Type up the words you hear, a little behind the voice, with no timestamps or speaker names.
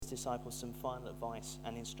disciples some final advice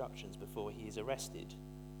and instructions before he is arrested.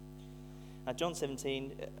 Now, John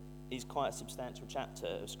 17 is quite a substantial chapter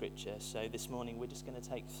of Scripture, so this morning we're just going to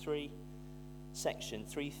take three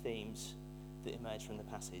themes that emerge from the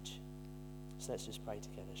passage. So let's just pray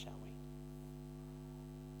together, shall we?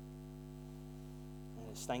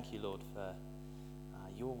 And just thank you, Lord, for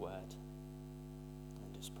your word,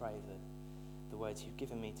 and just pray that the words you've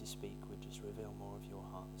given me to speak would just reveal more of your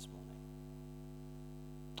heart this morning.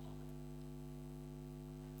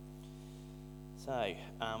 So,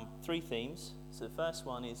 three themes. So the first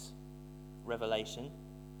one is revelation.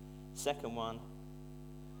 Second one,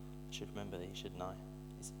 I should remember these, shouldn't I?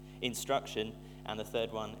 Is instruction. And the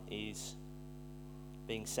third one is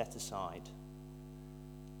being set aside.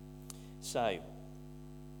 So,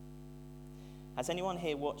 has anyone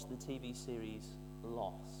here watched the TV series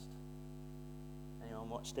Lost? Anyone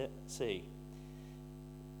watched it? See.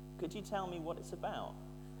 Could you tell me what it's about?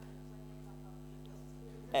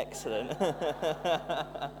 Excellent.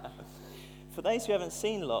 For those who haven't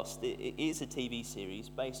seen Lost, it is a TV series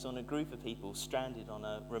based on a group of people stranded on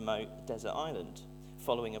a remote desert island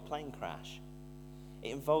following a plane crash.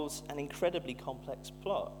 It involves an incredibly complex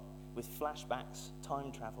plot with flashbacks,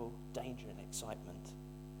 time travel, danger and excitement.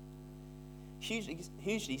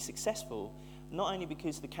 Hugely successful, not only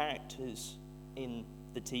because the characters in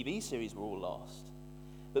the TV series were all lost,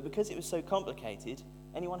 but because it was so complicated,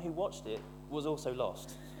 anyone who watched it was also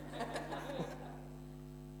lost.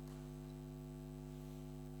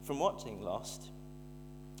 From watching Lost,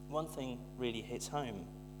 one thing really hits home.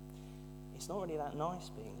 It's not really that nice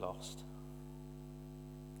being lost.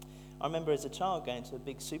 I remember as a child going to a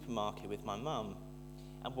big supermarket with my mum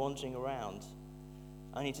and wandering around,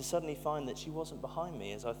 only to suddenly find that she wasn't behind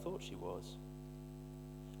me as I thought she was.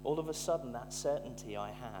 All of a sudden, that certainty I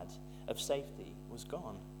had of safety was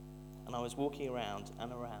gone, and I was walking around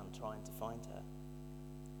and around trying to find her.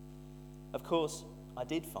 Of course, I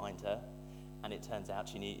did find her, and it turns out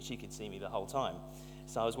she could see me the whole time,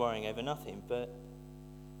 so I was worrying over nothing, but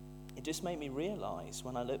it just made me realise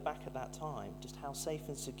when I look back at that time just how safe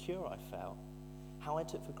and secure I felt, how I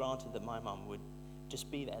took for granted that my mum would just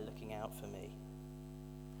be there looking out for me.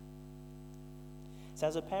 So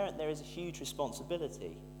as a parent, there is a huge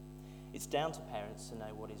responsibility. It's down to parents to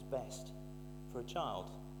know what is best for a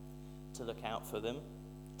child, to look out for them,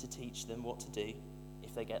 to teach them what to do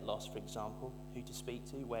if they get lost, for example, who to speak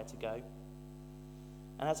to, where to go.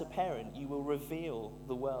 And as a parent, you will reveal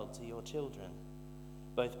the world to your children,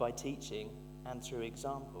 both by teaching and through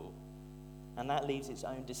example. And that leaves its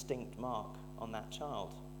own distinct mark on that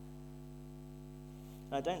child.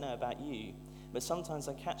 And I don't know about you, but sometimes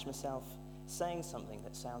I catch myself saying something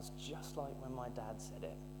that sounds just like when my dad said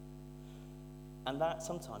it. And that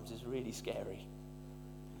sometimes is really scary.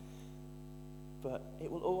 But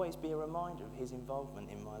it will always be a reminder of his involvement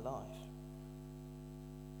in my life.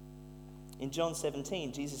 In John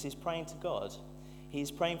 17, Jesus is praying to God. He is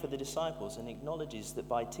praying for the disciples and acknowledges that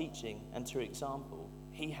by teaching and through example,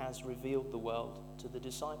 he has revealed the world to the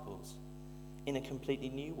disciples in a completely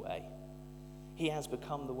new way. He has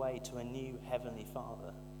become the way to a new heavenly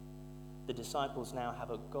Father. The disciples now have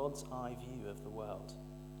a God's eye view of the world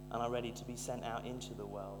and are ready to be sent out into the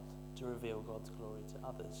world to reveal God's glory to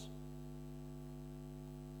others.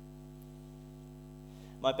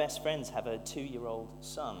 My best friends have a 2-year-old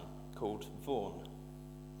son called Vaughan.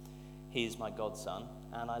 He is my godson,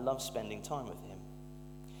 and I love spending time with him.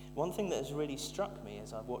 One thing that has really struck me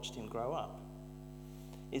as I've watched him grow up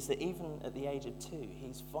is that even at the age of 2,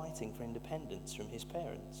 he's fighting for independence from his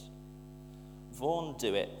parents. Vaughan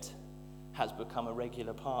Do It has become a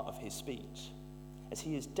regular part of his speech, as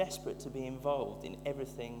he is desperate to be involved in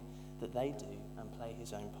everything that they do and play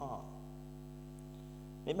his own part.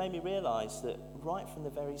 It made me realise that right from the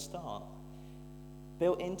very start,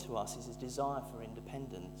 built into us is a desire for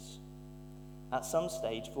independence. At some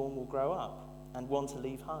stage, Vaughan will grow up and want to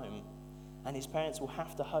leave home, and his parents will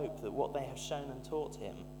have to hope that what they have shown and taught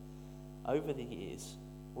him over the years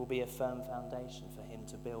will be a firm foundation for him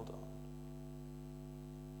to build on.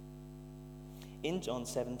 In John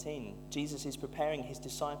 17, Jesus is preparing his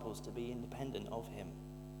disciples to be independent of him.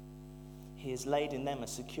 He has laid in them a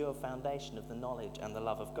secure foundation of the knowledge and the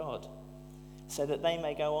love of God, so that they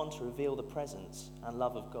may go on to reveal the presence and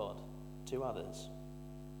love of God to others.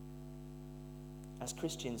 As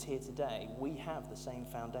Christians here today, we have the same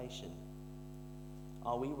foundation.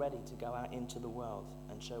 Are we ready to go out into the world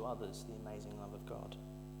and show others the amazing love of God?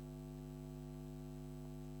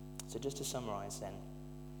 So just to summarize then,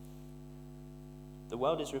 the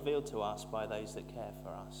world is revealed to us by those that care for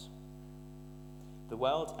us. The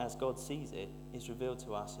world, as God sees it, is revealed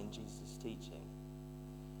to us in Jesus' teaching.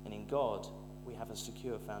 God, we have a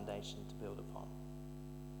secure foundation to build upon.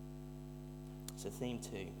 So theme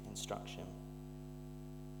 2, instruction.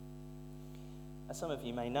 As some of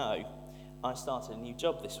you may know, I started a new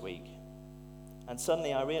job this week, and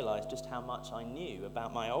suddenly I realised just how much I knew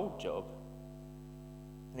about my old job.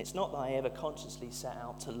 And it's not that I ever consciously set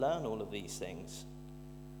out to learn all of these things.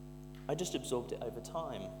 I just absorbed it over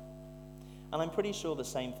time. And I'm pretty sure the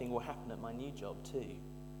same thing will happen at my new job too.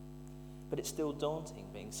 But it's still daunting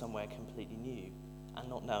being somewhere completely new and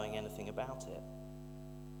not knowing anything about it.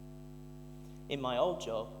 In my old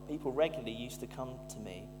job, people regularly used to come to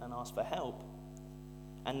me and ask for help.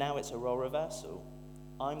 And now it's a role reversal.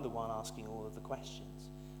 I'm the one asking all of the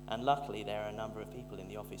questions. And luckily there are a number of people in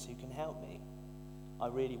the office who can help me. I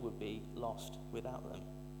really would be lost without them.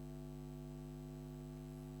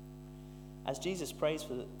 As Jesus prays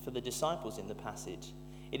for the disciples in the passage,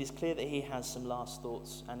 it is clear that he has some last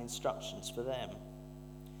thoughts and instructions for them.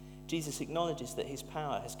 Jesus acknowledges that his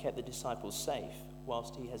power has kept the disciples safe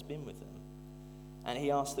whilst he has been with them, and he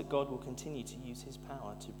asks that God will continue to use his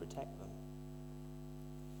power to protect them.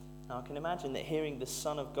 Now I can imagine that hearing the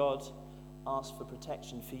Son of God ask for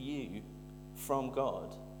protection for you from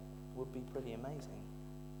God would be pretty amazing.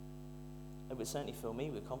 It would certainly fill me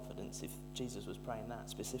with confidence if Jesus was praying that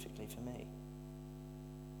specifically for me.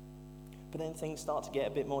 But then things start to get a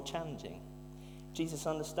bit more challenging. Jesus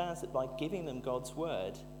understands that by giving them God's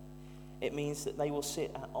word, it means that they will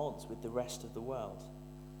sit at odds with the rest of the world.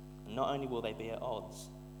 And not only will they be at odds,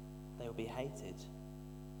 they will be hated.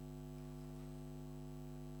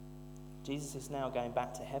 Jesus is now going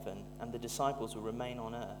back to heaven, and the disciples will remain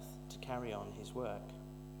on earth to carry on his work.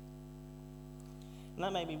 And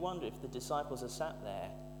that made me wonder if the disciples are sat there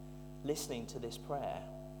listening to this prayer,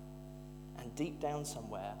 and deep down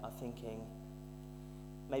somewhere are thinking,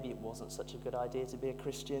 maybe it wasn't such a good idea to be a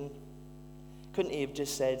Christian. Couldn't he have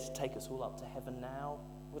just said, take us all up to heaven now?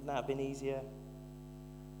 Wouldn't that have been easier?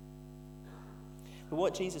 But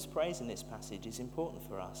what Jesus prays in this passage is important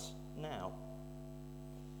for us now.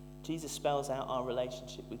 Jesus spells out our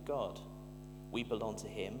relationship with God. We belong to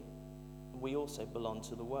him, and we also belong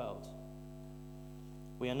to the world.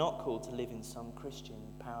 We are not called to live in some Christian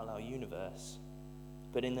parallel universe,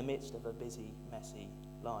 but in the midst of a busy, messy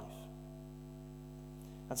life.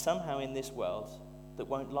 And somehow in this world that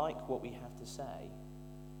won't like what we have to say,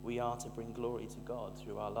 we are to bring glory to God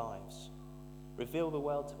through our lives. Reveal the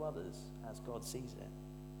world to others as God sees it.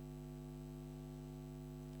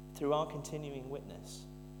 Through our continuing witness,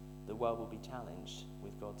 the world will be challenged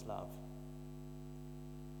with God's love.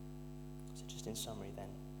 So just in summary then,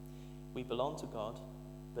 we belong to God,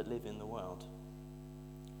 but live in the world.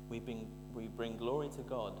 We bring glory to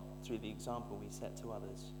God through the example we set to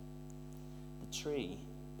others. The tree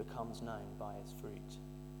becomes known by its fruit.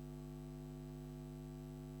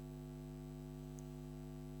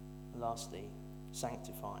 Lastly,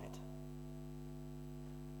 sanctified.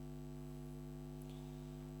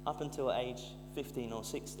 Up until age 15 or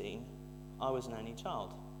 16, I was an only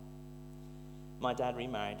child. My dad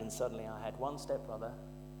remarried, and suddenly I had one stepbrother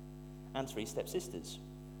and 3 stepsisters.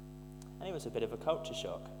 And it was a bit of a culture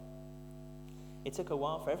shock. It took a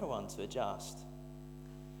while for everyone to adjust.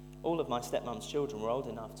 All of my stepmom's children were old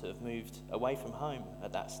enough to have moved away from home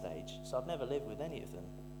at that stage, so I've never lived with any of them.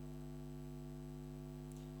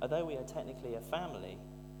 Although we are technically a family,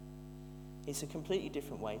 it's a completely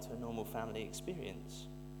different way to a normal family experience.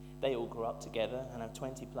 They all grew up together and have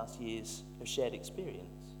 20 plus years of shared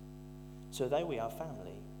experience. So though we are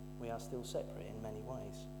family, we are still separate in many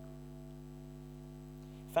ways.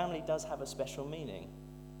 Family does have a special meaning.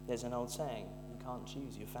 There's an old saying, you can't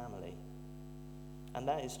choose your family. And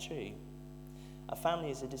that is true. A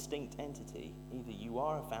family is a distinct entity. Either you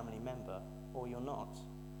are a family member or you're not.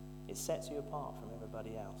 It sets you apart from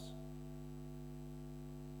everybody else.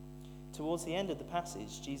 Towards the end of the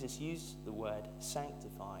passage, Jesus used the word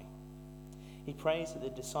sanctify. He prays that the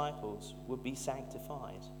disciples would be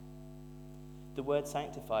sanctified. The word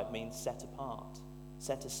sanctified means set apart,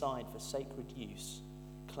 set aside for sacred use,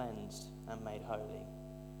 cleansed and made holy.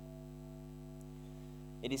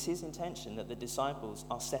 It is his intention that the disciples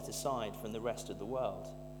are set aside from the rest of the world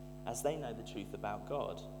as they know the truth about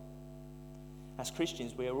God. As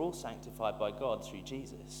Christians, we are all sanctified by God through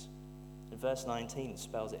Jesus. And verse 19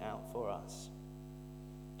 spells it out for us.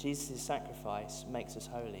 Jesus' sacrifice makes us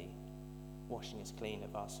holy, washing us clean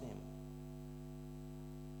of our sin.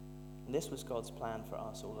 And this was God's plan for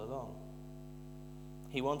us all along.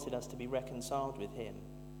 He wanted us to be reconciled with him.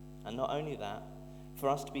 And not only that, for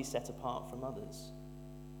us to be set apart from others,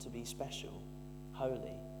 to be special,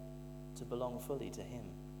 holy, to belong fully to him.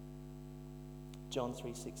 John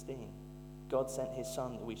 3:16, God sent his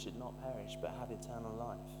Son that we should not perish but have eternal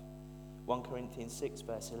life. 1 Corinthians 6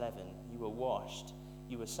 verse 11, you were washed,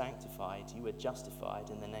 you were sanctified, you were justified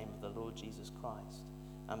in the name of the Lord Jesus Christ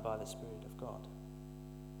and by the Spirit of God.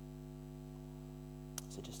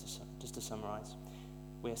 So just to summarize,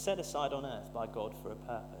 we are set aside on earth by God for a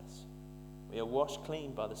purpose. We are washed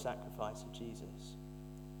clean by the sacrifice of Jesus.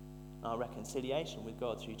 Our reconciliation with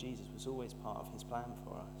God through Jesus was always part of his plan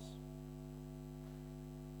for us.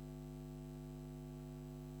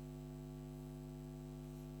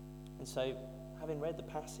 And so, having read the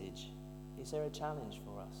passage, is there a challenge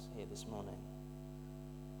for us here this morning?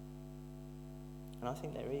 And I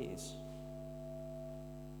think there is.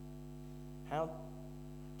 How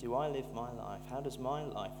do I live my life? How does my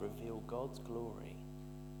life reveal God's glory?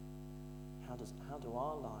 How do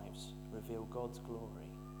our lives reveal God's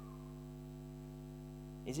glory?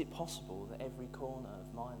 Is it possible that every corner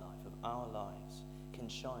of my life, of our lives, can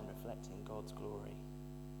shine reflecting God's glory?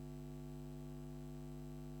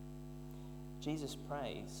 Jesus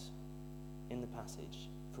prays in the passage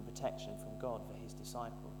for protection from God for his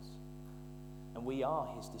disciples. And we are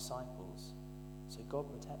his disciples, so God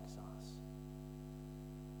protects us.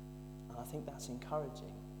 And I think that's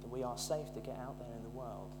encouraging, that we are safe to get out there in the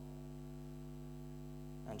world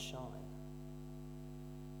and shine.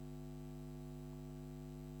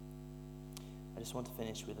 I just want to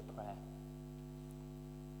finish with a prayer.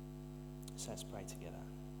 So let's pray together.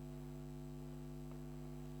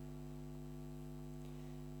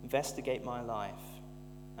 Investigate my life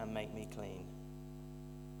and make me clean.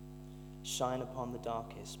 Shine upon the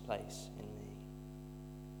darkest place in me.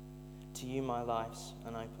 To you my life's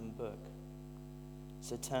an open book,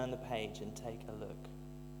 so turn the page and take a look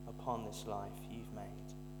upon this life you've made.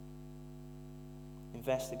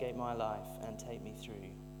 Investigate my life and take me through.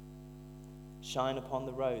 Shine upon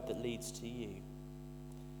the road that leads to you.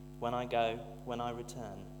 When I go, when I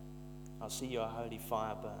return, I'll see your holy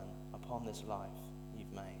fire burn upon this life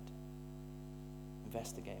you've made.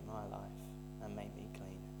 Investigate my life and make me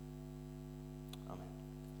clean.